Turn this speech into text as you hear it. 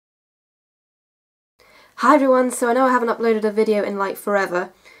Hi everyone, so I know I haven't uploaded a video in like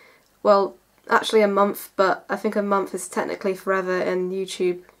forever. Well, actually a month, but I think a month is technically forever in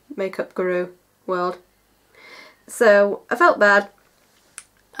YouTube makeup guru world. So I felt bad,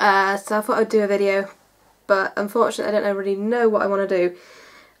 so I thought I'd do a video, but unfortunately I don't really know what I want to do.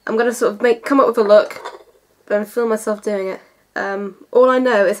 I'm going to sort of come up with a look and film myself doing it. All I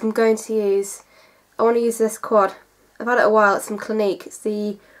know is I want to use this quad. I've had it a while, it's from Clinique. It's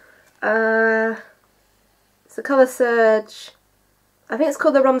the Colour Surge, I think it's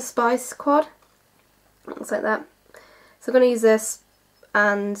called the Rum Spice quad. Looks like that. So I'm going to use this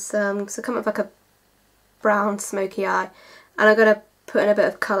and so come up with like a brown smoky eye, and I'm going to put in a bit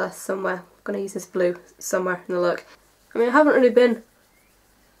of colour somewhere. I'm going to use this blue somewhere in the look. I mean, I haven't really been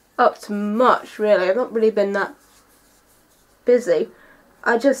up to much really, I've not really been that busy.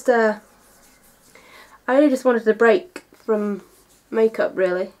 I really just wanted a break from makeup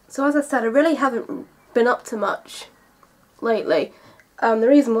really. So as I said, I really haven't been up to much lately. The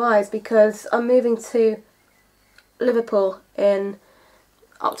reason why is because I'm moving to Liverpool in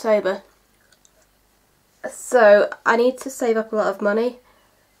October, so I need to save up a lot of money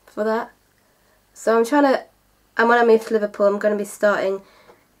for that. So and when I move to Liverpool I'm going to be starting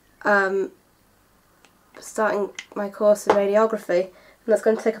my course in radiography, and that's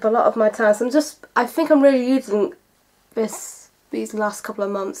going to take up a lot of my time. So I think I'm really using these last couple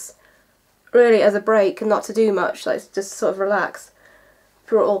of months really as a break and not to do much, like just sort of relax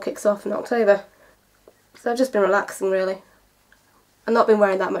before it all kicks off in October. So I've just been relaxing really, and not been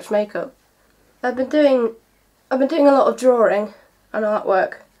wearing that much makeup. I've been doing a lot of drawing and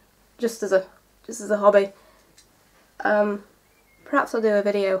artwork just as a hobby. Perhaps I'll do a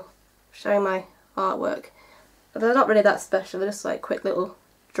video showing my artwork, but they're not really that special, they're just like quick little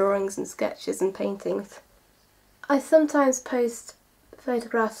drawings and sketches and paintings. I sometimes post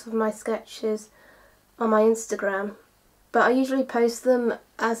photographs of my sketches on my Instagram, but I usually post them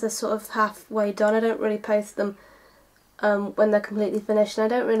as they're sort of halfway done. I don't really post them when they're completely finished, and I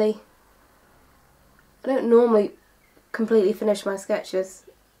don't normally completely finish my sketches.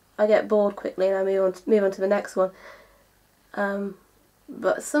 I get bored quickly and I move on to the next one.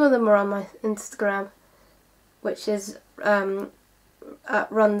 But some of them are on my Instagram, which is at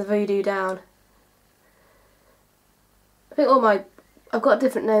Run the Voodoo Down. I think I've got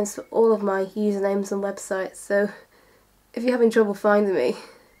different names for all of my usernames and websites, so if you're having trouble finding me,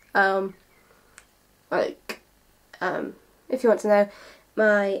 if you want to know,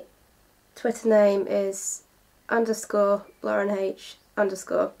 my Twitter name is _LaurenH_.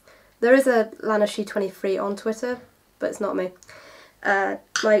 There is a LanaShe23 on Twitter, but it's not me. My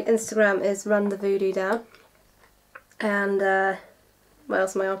Instagram is Run the Voodoo Down, and what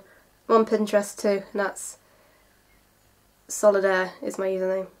else am I on? I'm on Pinterest too, and that's Solidaire is my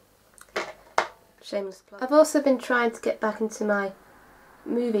username. Shameless plug. I've also been trying to get back into my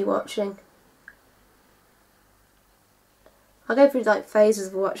movie watching. I go through like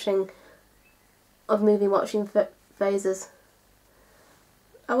phases of movie watching phases.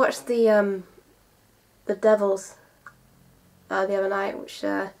 I watched the Devils the other night, which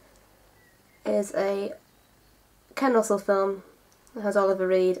is a Ken Russell film. It has Oliver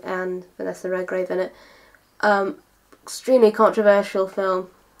Reed and Vanessa Redgrave in it. Extremely controversial film.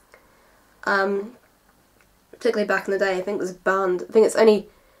 Particularly back in the day, I think it was banned. I think it's only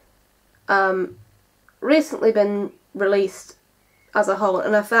recently been released as a whole,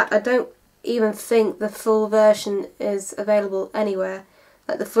 and in fact I don't even think the full version is available anywhere,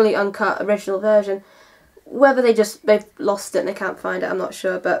 like the fully uncut original version. Whether they've lost it and they can't find it, I'm not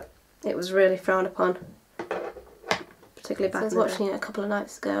sure, but it was really frowned upon, particularly back in the day. I was watching it a couple of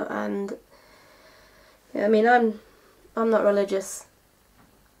nights ago, and yeah, I mean I'm not religious,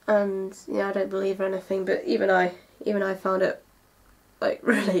 and I don't believe or anything, but even I found it like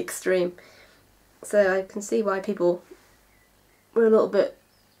really extreme. So I can see why people were a little bit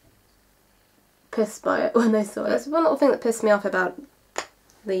pissed by it when they saw it. There's one little thing that pissed me off about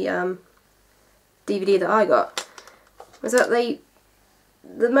the DVD that I got, was that the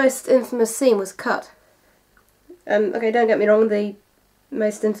most infamous scene was cut. Okay, don't get me wrong, the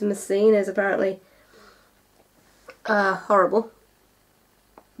most infamous scene is apparently horrible,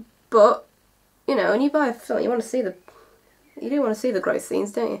 but when you buy a film, you do want to see the gross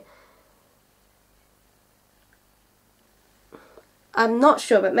scenes, don't you? I'm not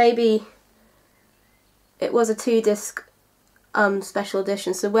sure, but maybe it was a 2-disc special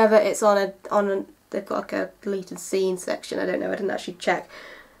edition, so whether it's on they've got like a deleted scene section, I don't know, I didn't actually check.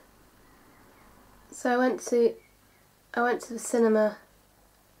 So I went to the cinema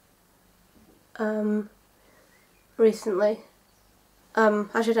recently.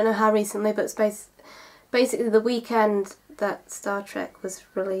 Actually I don't know how recently, but basically the weekend that Star Trek was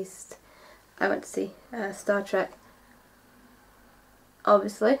released, I went to see Star Trek,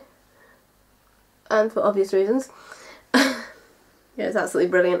 obviously, and for obvious reasons. Yeah, it's absolutely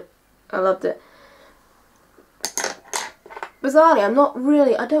brilliant. I loved it.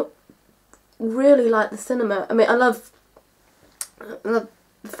 Bizarrely, I don't really like the cinema. I mean, I love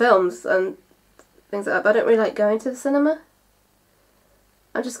films and things like that, but I don't really like going to the cinema.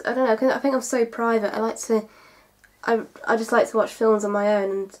 I don't know, I think I'm so private. I just like to watch films on my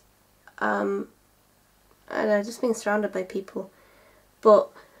own, and I don't know, just being surrounded by people. But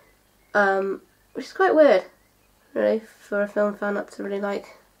which is quite weird, really, for a film fan not to really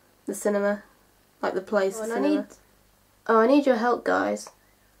like the cinema, like the place. Oh, cinema. I need your help, guys.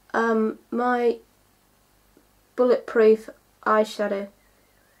 My bulletproof eyeshadow,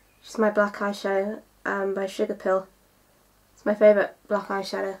 which is my black eyeshadow by Sugar Pill. It's my favourite black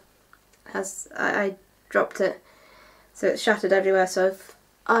eyeshadow. I dropped it, so it's shattered everywhere. So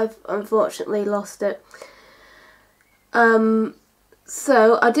I've unfortunately lost it.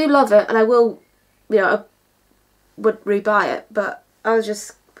 So I do love it, and I will, I would rebuy it. But I was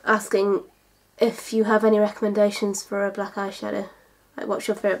just asking if you have any recommendations for a black eyeshadow. Like, what's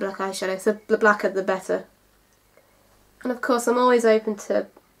your favourite black eyeshadow? So the blacker the better. And of course, I'm always open to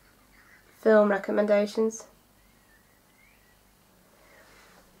film recommendations.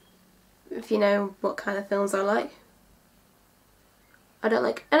 If you know what kind of films I like. I don't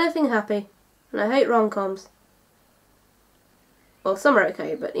like anything happy, and I hate rom-coms. Well, some are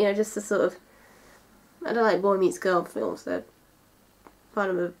okay, but just the sort of, I don't like boy meets girl films. I find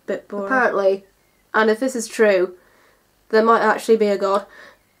them a bit boring. Apparently, and if this is true, there might actually be a god.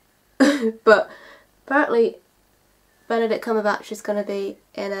 But apparently, Benedict Cumberbatch is going to be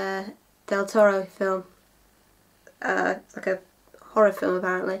in a Del Toro film. It's like a horror film,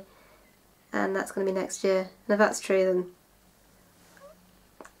 apparently. And that's going to be next year. And if that's true, then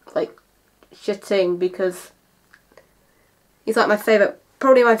like shitting, because he's like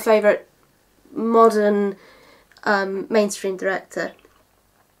probably my favourite modern mainstream director.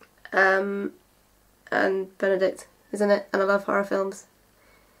 And Benedict is in it, and I love horror films.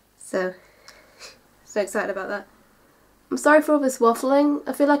 So excited about that. I'm sorry for all this waffling.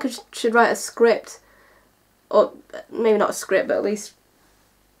 I feel like I should write a script, or maybe not a script, but at least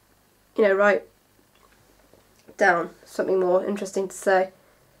write down something more interesting to say.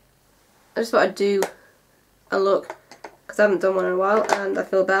 I just thought I'd do a look, because I haven't done one in a while, and I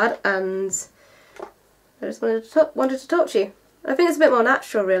feel bad, and I just wanted to talk to you. I think it's a bit more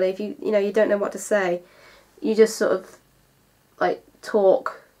natural, really. If you don't know what to say, you just sort of like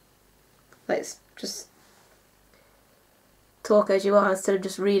talk, like just talk as you are, instead of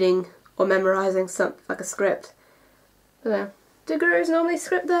just reading or memorising something like a script. I don't know. Do gurus normally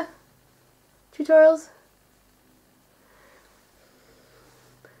script their tutorials?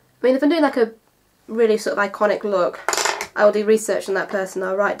 I mean, if I'm doing like a really sort of iconic look, I will do research on that person.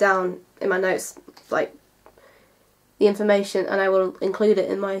 I'll write down in my notes like the information, and I will include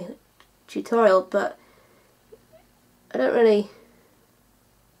it in my tutorial. But I don't really,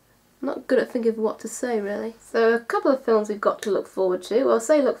 I'm not good at thinking of what to say, really. So a couple of films we've got to look forward to. Well, I'll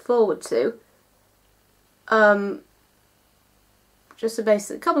say look forward to. Just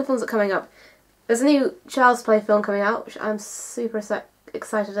a couple of films that are coming up. There's a new Child's Play film coming out, which I'm super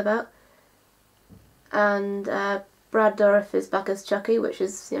excited about. And Brad Dourif is back as Chucky, which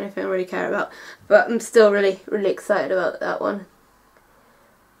is the only thing I really care about. But I'm still really, really excited about that one.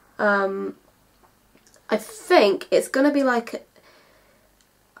 I think it's going to be like,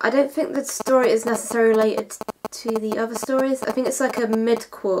 I don't think the story is necessarily related to the other stories. I think it's like a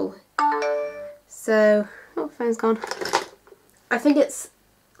midquel. So, oh, phone's gone. I think it's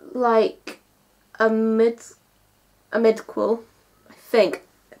like a midquel. I think.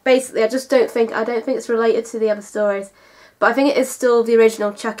 Basically, I don't think it's related to the other stories. But I think it is still the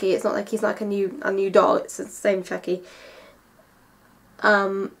original Chucky. It's not like he's like a new doll. It's the same Chucky.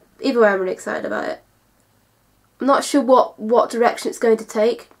 Either way, I'm really excited about it. I'm not sure what direction it's going to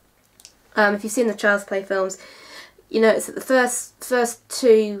take. If you've seen the Child's Play films, it's that the first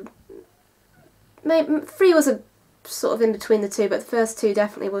two, maybe 3 was a sort of in between the two, but the first 2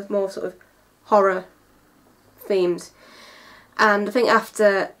 definitely was more sort of horror themed. And I think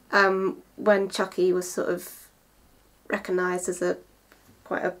after when Chucky was sort of recognised as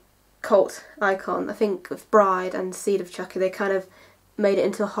quite a cult icon, I think with Bride and Seed of Chucky, they kind of made it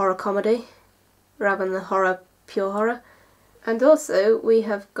into a horror comedy rather than the pure horror. And also we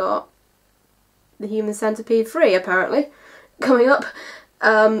have got The Human Centipede 3 apparently coming up.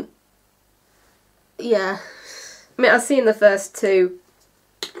 Yeah, I mean, I've seen the first 2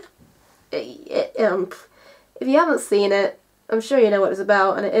 if you haven't seen it, I'm sure you know what it's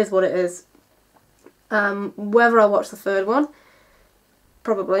about, and it is what it is. Whether I'll watch the third one,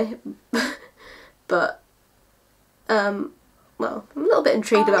 probably, but well, I'm a little bit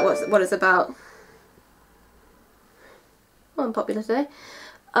intrigued about what it's about. Well, unpopular today.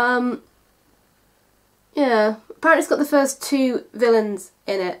 Yeah, apparently it's got the first 2 villains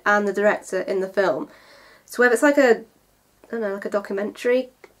in it and the director in the film. So whether it's like a, I don't know, like a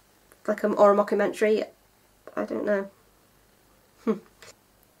documentary, or a mockumentary, I don't know.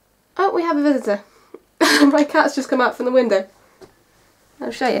 Oh, we have a visitor. My cat's just come out from the window.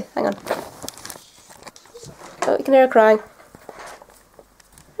 I'll show you, hang on. Oh, you can hear her crying.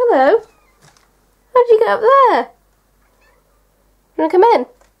 Hello? How did you get up there? You want to come in?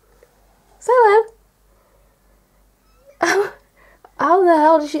 Say hello. Oh, how the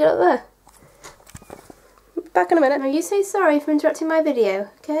hell did she get up there? Back in a minute. Now you say sorry for interrupting my video,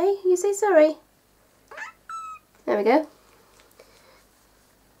 okay? You say sorry. There we go.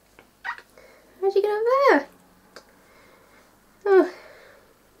 How'd you get up there? Oh,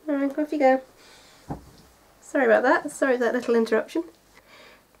 alright, off you go. Sorry about that. Sorry for that little interruption.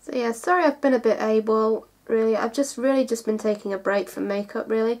 So yeah, sorry I've been a bit AWOL, really. I've really just been taking a break from makeup,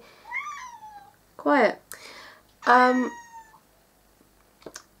 really. Quiet.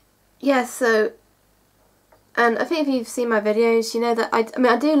 Yeah, so, and I think if you've seen my videos, you know that I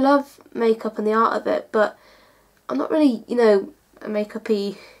mean, I do love makeup and the art of it, but I'm not really, you know, a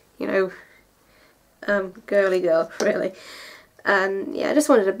makeup-y, you know, girly girl, really. And yeah, I just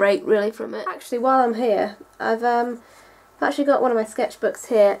wanted a break, really, from it. Actually, while I'm here, I've actually got one of my sketchbooks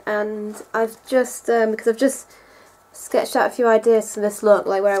here, and I've just, because I've just sketched out a few ideas for this look,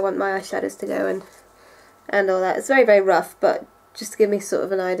 like where I want my eyeshadows to go and all that. It's very, very rough, but just to give me sort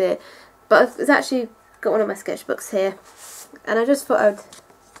of an idea. But I've actually got one of my sketchbooks here, and I just thought I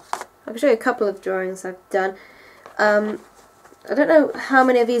can show you a couple of drawings I've done. I don't know how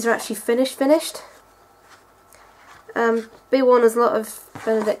many of these are actually finished. Be warned, there's a lot of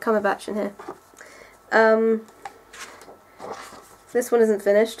Benedict Cumberbatch in here. This one isn't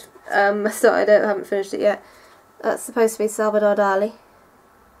finished. I haven't finished it yet. That's supposed to be Salvador Dali. I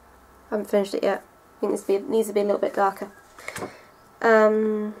haven't finished it yet. I think it needs to be a little bit darker.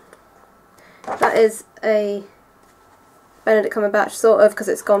 That is a Benedict Cumberbatch, sort of, because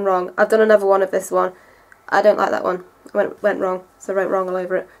it's gone wrong. I've done another one of this one. I don't like that one. It went wrong, so I wrote wrong all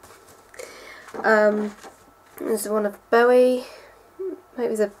over it. There's one of Bowie. I hope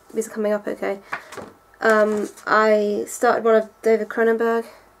these are coming up okay. I started one of David Cronenberg.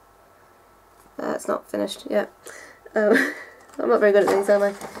 It's not finished yet. I'm not very good at these, am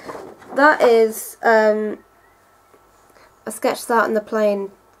I? That is a sketch starting the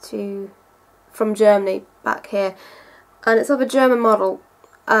plane from Germany back here, and it's of a German model.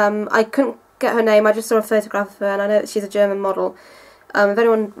 I couldn't get her name. I just saw a photograph of her, and I know that she's a German model. If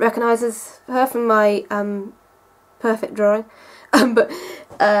anyone recognises her from my perfect drawing, but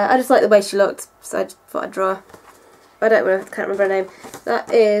I just like the way she looked, so I just thought I'd draw her. I can't remember her name.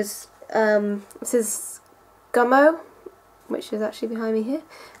 That is this is Gummo, which is actually behind me here.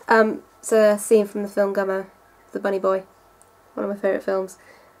 It's a scene from the film Gummo, the bunny boy, one of my favourite films.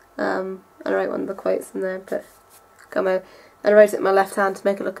 And I wrote one of the quotes in there, but Gummo, and I wrote it in my left hand to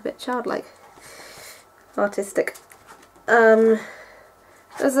make it look a bit childlike, artistic. There's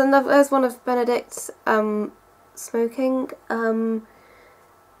one of Benedict's smoking.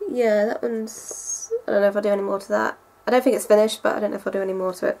 Yeah, that one's, I don't know if I'll do any more to that. I don't think it's finished, but I don't know if I'll do any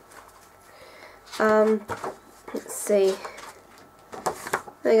more to it. Let's see.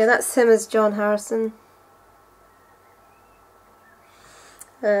 There you go, that's him as John Harrison.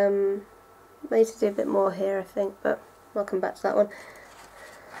 I need to do a bit more here, I think, but I'll come back to that one.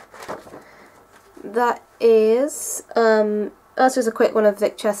 That is, that's just a quick one of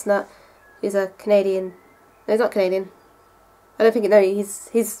Vic Chestnut, who's a Canadian. No, he's not Canadian. I don't think, no,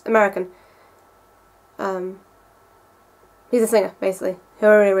 he's American. He's a singer, basically, who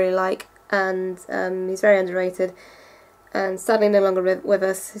I really, really like, and he's very underrated, and sadly no longer with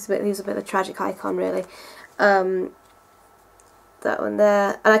us. He's a bit of a tragic icon, really. That one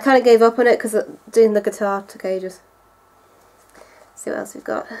there, and I kind of gave up on it because doing the guitar took ages. Let's see what else we've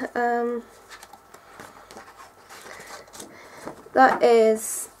got. That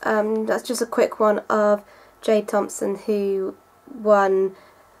is, that's just a quick one of Jade Thompson, who won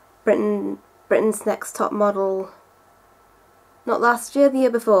Britain's Next Top Model, not last year, the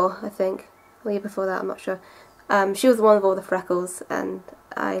year before, I think. Or the year before that, I'm not sure. She was the one with all the freckles, and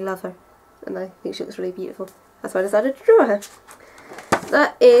I love her, and I think she looks really beautiful. That's why I decided to draw her.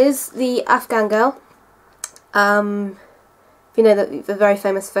 That is the Afghan girl. If you know the very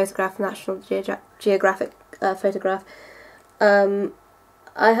famous photograph, National Geographic photograph, I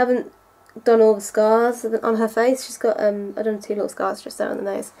haven't done all the scars on her face. She's got I've done 2 little scars just there on the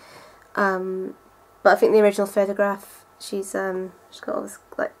nose. But I think the original photograph, she's got all this,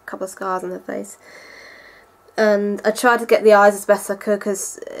 like, a couple of scars on her face. And I tried to get the eyes as best I could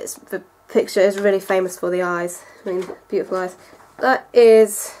because the picture is really famous for the eyes. I mean, beautiful eyes. That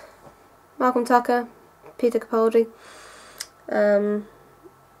is Malcolm Tucker, Peter Capaldi.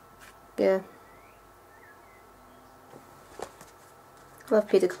 Yeah. Love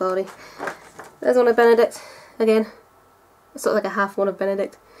Peter Capaldi. There's one of Benedict again. It's sort of like a half one of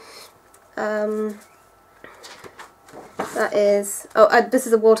Benedict. That is... oh, this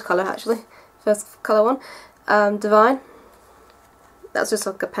is a watercolour actually. First colour one. Divine. That's just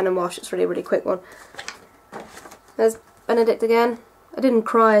like a pen and wash. It's really quick one. There's Benedict again. I did him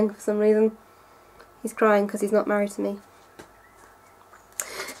crying for some reason. He's crying because he's not married to me.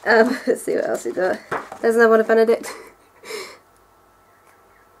 Let's see what else we got. There's another one of Benedict.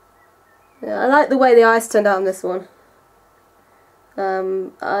 Yeah, I like the way the eyes turned out on this one.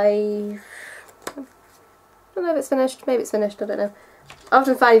 I don't know if it's finished. Maybe it's finished, I don't know. I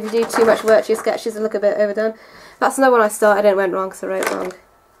often find if you do too much work to your sketches, they look a bit overdone. That's another one I started and it went wrong because I wrote wrong.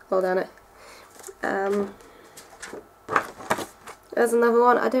 Hold on it. There's another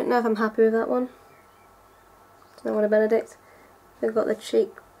one. I don't know if I'm happy with that one. There's another one of Benedict. We've got the cheek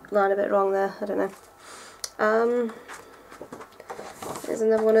line a bit wrong there. I don't know. There's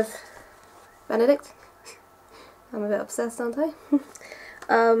another one of Benedict. I'm a bit obsessed, aren't I?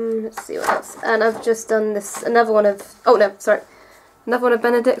 Let's see what else. And I've just done this, another one of, oh no, sorry. Another one of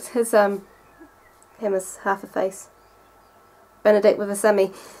Benedict, his, him as half a face. Benedict with a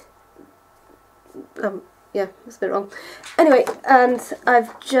semi. Yeah, that's a bit wrong. Anyway, and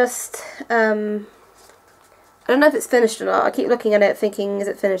I've just, I don't know if it's finished or not. I keep looking at it thinking, is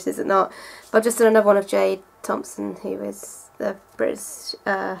it finished, is it not? But I've just done another one of Jade Thompson, who is the British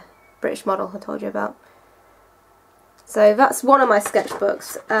model I told you about. So that's one of my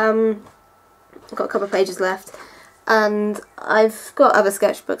sketchbooks. I've got a couple of pages left. And I've got other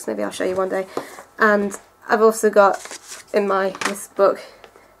sketchbooks, maybe I'll show you one day. And I've also got in this book,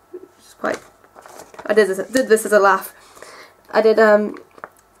 which is quite, I did this as a laugh. I did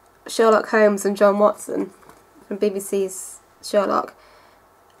Sherlock Holmes and John Watson from BBC's Sherlock,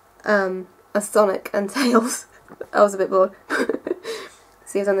 as Sonic and Tails. I was a bit bored.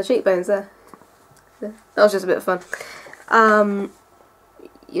 See, it's on the cheekbones there. That was just a bit of fun.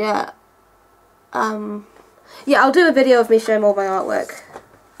 Yeah. Yeah, I'll do a video of me showing all my artwork,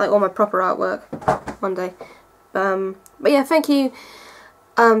 like all my proper artwork, one day. But yeah, thank you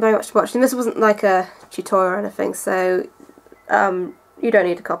very much for watching. This wasn't like a tutorial or anything, so you don't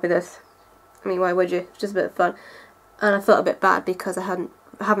need to copy this. I mean, why would you? It's just a bit of fun. And I felt a bit bad because I haven't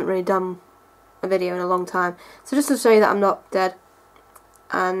really done a video in a long time. So just to show you that I'm not dead.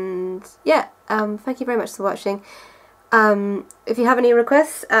 And yeah, thank you very much for watching. If you have any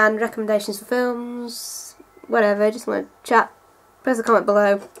requests and recommendations for films, whatever, just want to chat, press a comment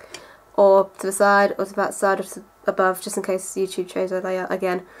below, or to the side, or to that side, or to above, just in case YouTube shows their layout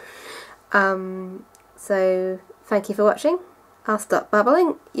again. So thank you for watching. I'll stop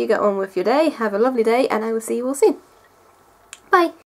babbling. You get on with your day. Have a lovely day, and I will see you all soon. Bye.